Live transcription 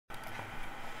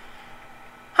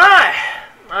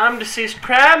I'm Deceased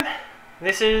Crab.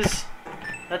 This is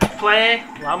Let's Play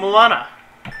La-Mulana.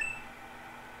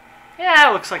 Yeah,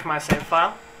 it looks like my save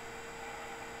file.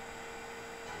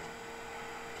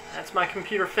 That's my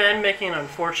computer fan making an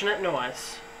unfortunate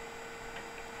noise.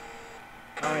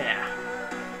 Oh yeah.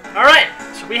 Alright,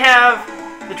 so we have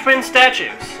the twin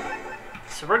statues.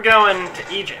 So we're going to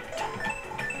Egypt.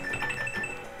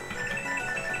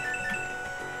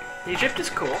 Egypt is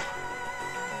cool.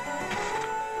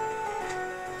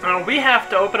 We have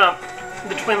to open up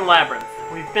the twin labyrinth.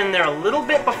 We've been there a little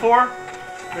bit before.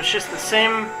 It's just the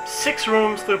same 6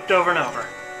 rooms looped over and over.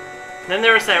 And then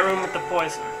there's that room with the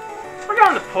poison. We're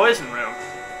going to the poison room.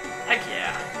 Heck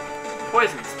yeah.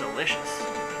 Poison's delicious.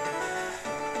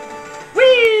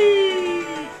 Whee!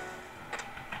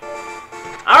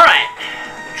 Alright.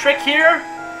 The trick here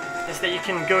is that you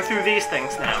can go through these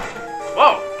things now.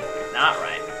 Whoa! Not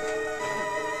right.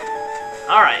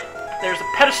 Alright. There's a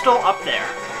pedestal up there.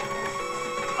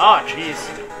 Oh, jeez.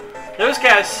 Those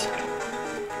guys...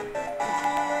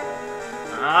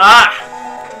 Ah!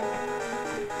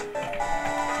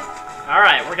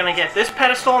 Alright, we're gonna get this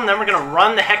pedestal, and then we're gonna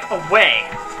run the heck away.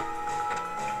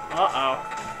 Uh-oh.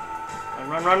 Run,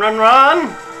 run, run, run,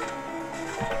 run!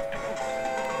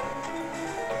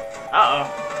 Uh-oh.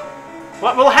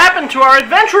 What will happen to our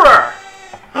adventurer?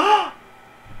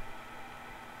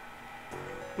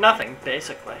 Nothing,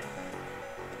 basically.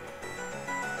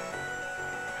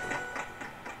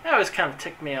 That always kind of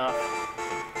ticked me off.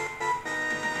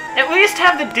 At least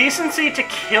have the decency to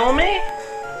kill me?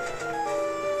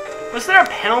 Was there a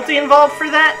penalty involved for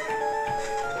that?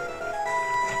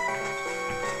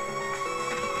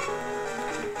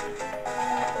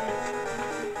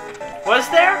 Was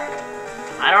there?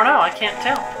 I don't know, I can't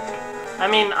tell. I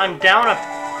mean, I'm down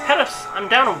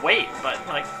a weight, but,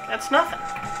 like, that's nothing.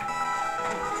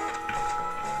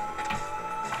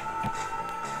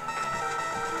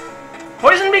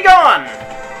 Poison be gone!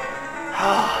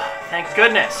 Oh, thank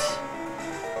goodness.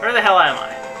 Where the hell am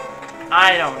I?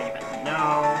 I don't even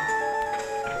know.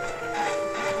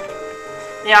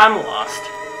 Yeah, I'm lost.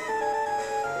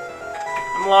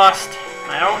 I'm lost.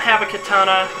 I don't have a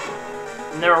katana,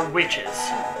 and there are witches.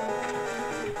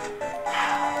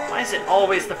 Why is it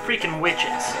always the freaking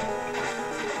witches?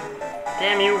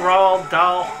 Damn you, Roald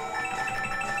Dahl.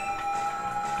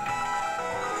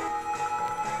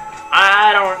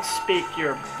 I don't speak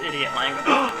your idiot language.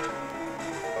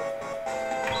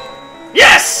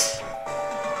 Yes!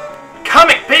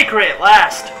 Comic bakery at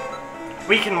last!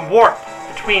 We can warp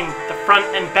between the front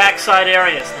and back side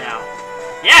areas now.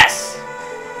 Yes!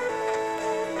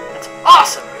 That's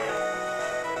awesome!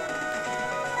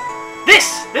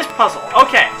 This puzzle.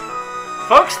 Okay.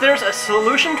 Folks, there's a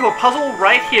solution to a puzzle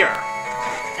right here.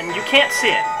 And you can't see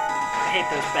it. I hate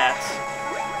those bats.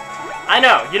 I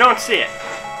know, you don't see it.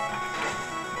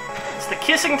 It's the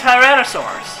kissing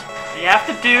tyrannosaurs. What you have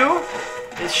to do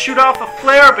is shoot off a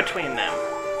flare between them.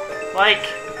 Like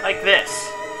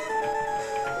this.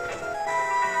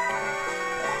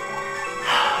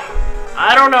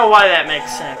 I don't know why that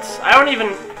makes sense. I don't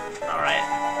even... Alright.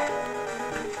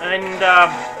 And,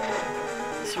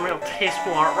 some real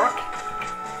tasteful artwork.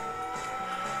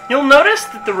 You'll notice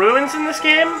that the ruins in this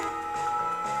game,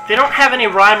 they don't have any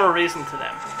rhyme or reason to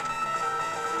them.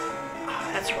 Oh,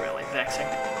 that's really vexing.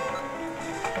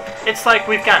 It's like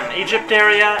we've got an Egypt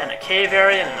area, and a cave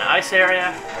area, and an ice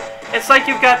area. It's like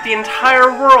you've got the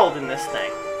entire world in this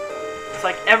thing. It's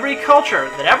like every culture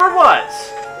that ever was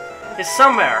is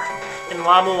somewhere in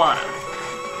La-Mulana.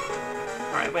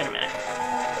 Alright, wait a minute.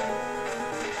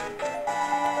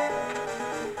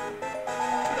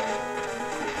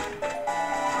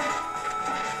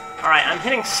 Alright, I'm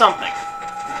hitting something.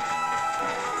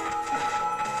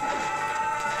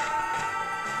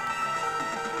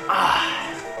 Ah.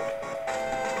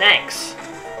 Thanks.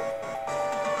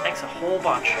 Thanks a whole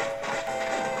bunch.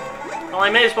 Well,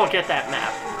 I may as well get that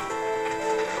map.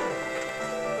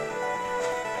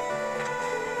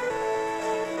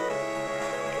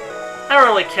 I don't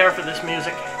really care for this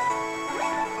music.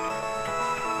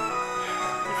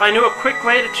 If I knew a quick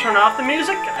way to turn off the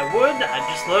music, I would. I'd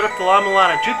just load up the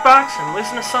La-Mulana jukebox and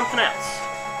listen to something else.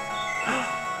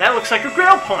 That looks like a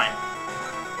grail point.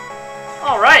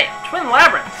 Alright, twin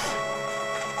labyrinths.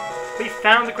 We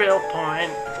found the grail point.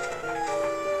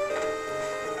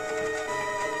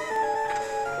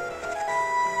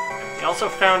 We also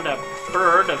found a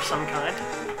bird of some kind.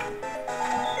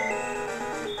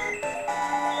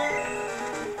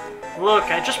 Look,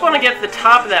 I just want to get to the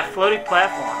top of that floaty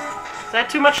platform. Is that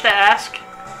too much to ask?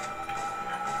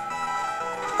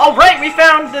 Alright, we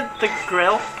found the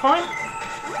grail point.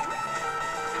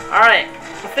 Alright,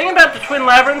 the thing about the twin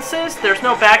labyrinths is there's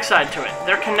no backside to it.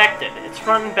 They're connected. It's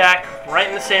front and back, right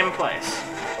in the same place.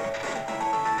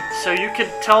 So you could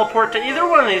teleport to either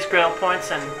one of these grail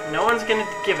points and no one's gonna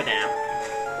give a damn.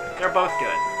 They're both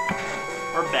good.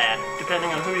 Or bad,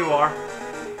 depending on who you are.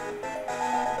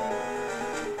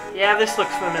 Yeah, this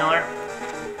looks familiar.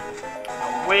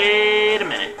 Oh, wait a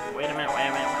minute. Wait a minute.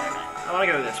 I want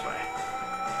to go this way.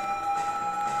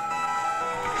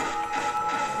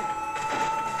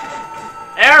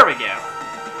 There we go.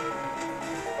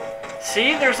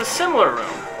 See, there's a similar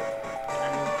room.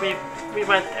 And we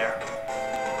went there.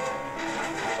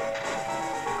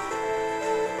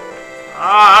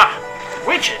 Ah,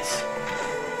 witches!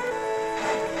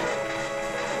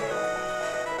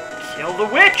 Kill the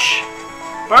witch!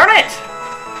 Burn it!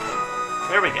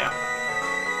 There we go.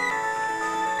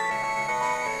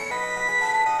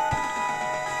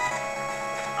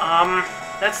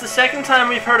 That's the second time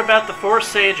we've heard about the four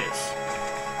sages.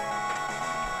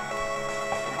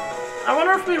 I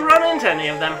wonder if we run into any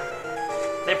of them.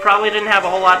 They probably didn't have a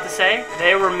whole lot to say.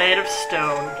 They were made of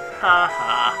stone. Ha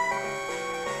ha.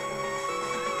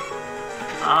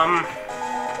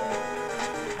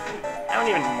 I don't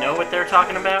even know what they're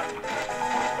talking about.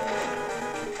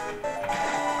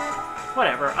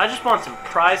 Whatever, I just want some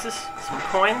prizes, some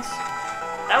coins.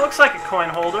 That looks like a coin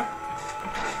holder.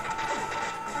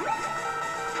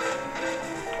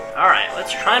 Alright,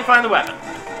 let's try and find the weapon.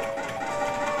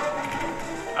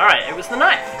 Alright, it was the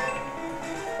knife.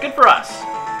 Good for us.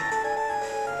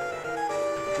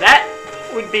 That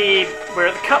would be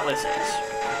where the cutlass is.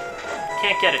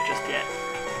 Can't get it just yet.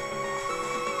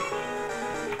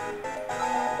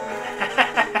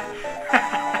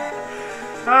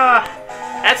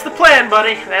 That's the plan,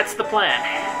 buddy. That's the plan.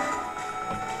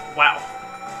 Wow.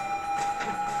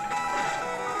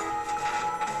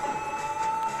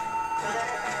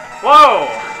 Whoa!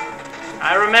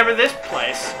 I remember this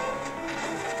place.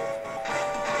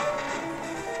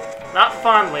 Not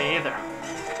fondly, either.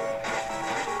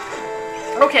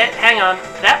 Okay, hang on.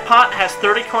 That pot has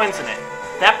 30 coins in it.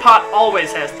 That pot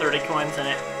always has 30 coins in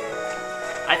it.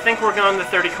 I think we're going the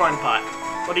 30 coin pot.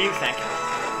 What do you think?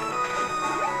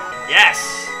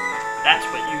 Yes! That's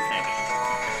what you think.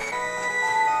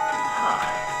 Huh.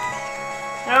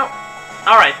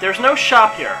 No. Alright, there's no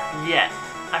shop here. Yet.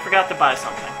 I forgot to buy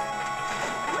something.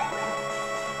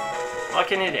 What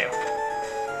can you do?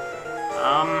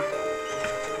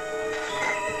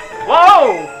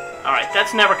 Whoa! Alright,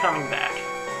 that's never coming back.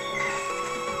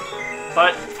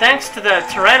 But thanks to the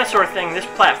Tyrannosaur thing, this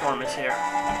platform is here.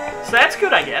 So that's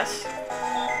good, I guess.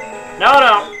 No.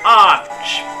 Ah,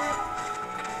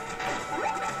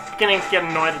 beginning to get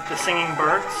annoyed at the singing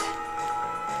birds.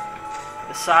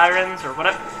 The sirens, or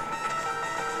whatever.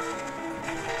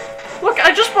 Look,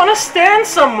 I just want to stand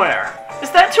somewhere.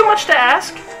 Is that too much to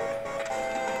ask?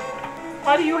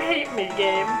 Why do you hate me,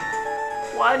 game?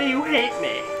 Why do you hate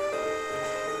me?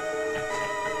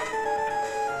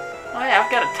 Oh yeah,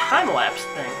 I've got a time-lapse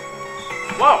thing.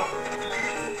 Whoa!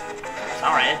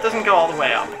 Sorry, it doesn't go all the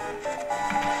way up.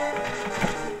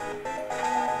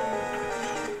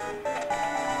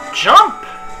 Jump!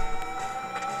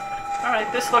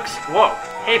 Alright, this looks... Whoa.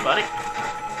 Hey, buddy.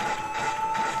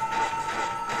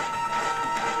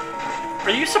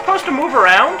 Are you supposed to move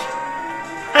around?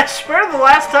 I swear the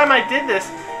last time I did this,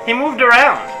 he moved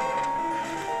around.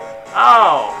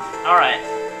 Oh, alright.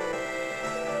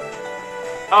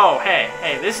 Oh, hey,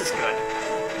 this is good.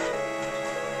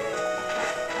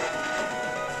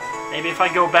 Maybe if I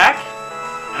go back?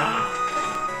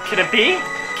 Can it be?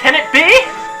 Can it be?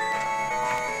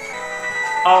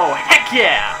 Oh, heck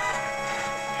yeah!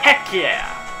 Heck yeah!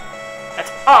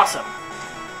 That's awesome!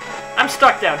 I'm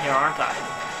stuck down here, aren't I?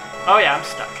 Oh yeah, I'm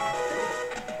stuck.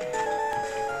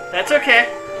 That's okay.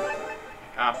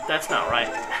 That's not right.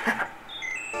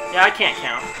 Yeah, I can't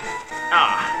count.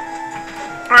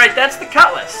 Alright, that's the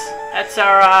cutlass. That's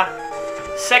our,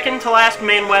 second to last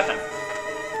main weapon.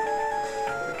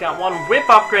 We've got one whip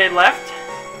upgrade left.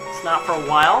 It's not for a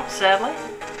while, sadly.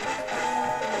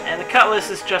 And the cutlass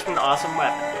is just an awesome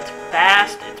weapon. It's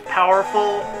fast, it's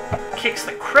powerful, kicks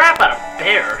the crap out of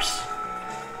bears.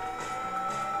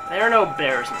 There are no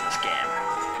bears in this game.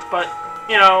 But,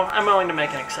 you know, I'm willing to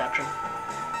make an exception.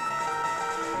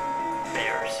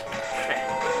 Bears.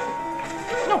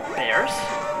 No bears.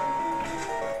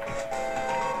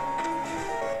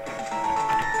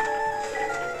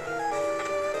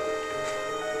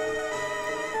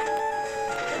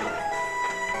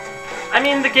 I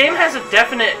mean, the game has a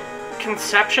definite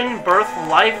conception, birth,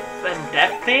 life, and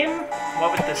death theme.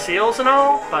 What with the seals and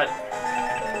all, but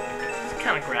it's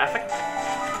kind of graphic.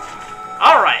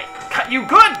 Alright, cut you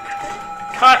good!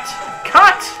 Cut!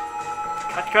 Cut!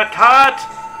 Cut, cut, cut!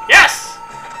 Yes!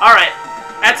 Alright.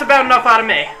 That's about enough out of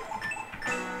me.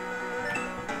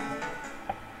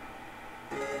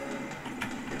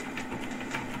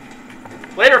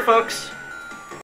 Later, folks.